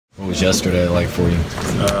was yesterday like for you?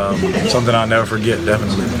 Something I'll never forget,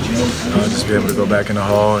 definitely. Just be able to go back in the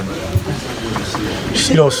hall and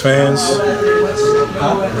see those fans.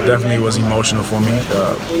 It definitely was emotional for me,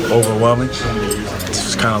 overwhelming.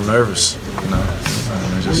 Just kind of nervous, you know.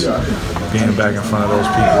 Just being back in front of those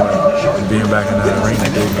people and being back in that arena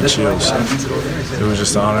gave me chills. It was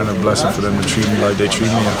just an honor and a blessing for them to treat me like they treat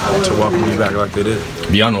me and to welcome me back like they did.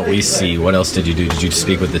 Beyond what we see, what else did you do? Did you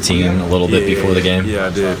speak with the team a little bit before the game? Yeah, I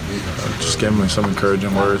did. Just gave them some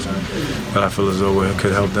encouraging words that I feel as though it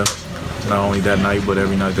could help them. Not only that night, but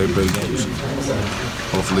every night they play games.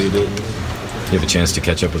 Hopefully it did. You have a chance to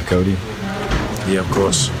catch up with Cody? Yeah, of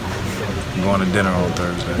course. I'm going to dinner on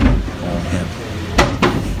Thursday on him.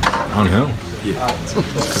 On who? Yeah,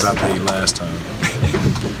 because I paid last time.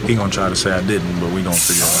 He gonna try to say I didn't, but we gonna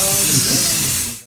figure it out.